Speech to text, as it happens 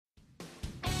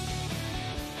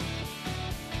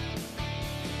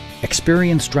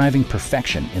Experience driving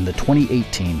perfection in the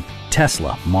 2018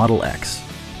 Tesla Model X.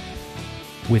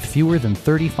 With fewer than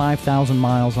 35,000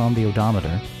 miles on the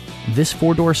odometer, this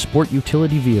four-door sport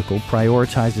utility vehicle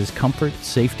prioritizes comfort,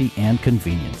 safety, and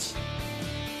convenience.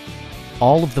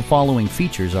 All of the following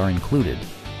features are included: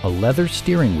 a leather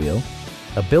steering wheel,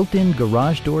 a built-in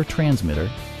garage door transmitter,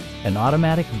 an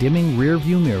automatic dimming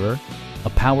rear-view mirror, a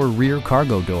power rear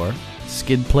cargo door,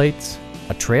 skid plates,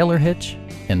 a trailer hitch,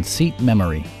 and seat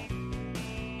memory.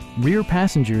 Rear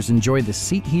passengers enjoy the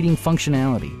seat heating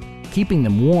functionality, keeping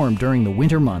them warm during the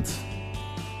winter months.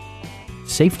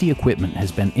 Safety equipment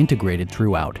has been integrated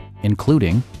throughout,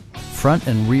 including front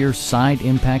and rear side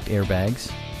impact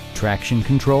airbags, traction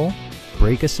control,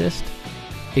 brake assist,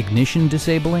 ignition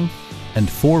disabling, and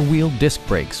four-wheel disc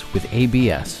brakes with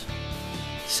ABS.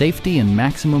 Safety and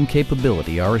maximum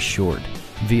capability are assured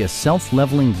via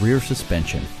self-leveling rear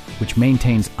suspension, which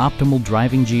maintains optimal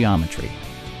driving geometry.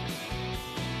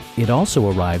 It also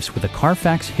arrives with a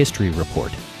Carfax history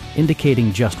report,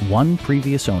 indicating just one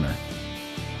previous owner.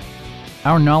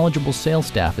 Our knowledgeable sales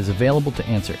staff is available to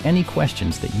answer any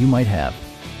questions that you might have.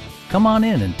 Come on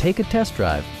in and take a test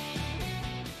drive.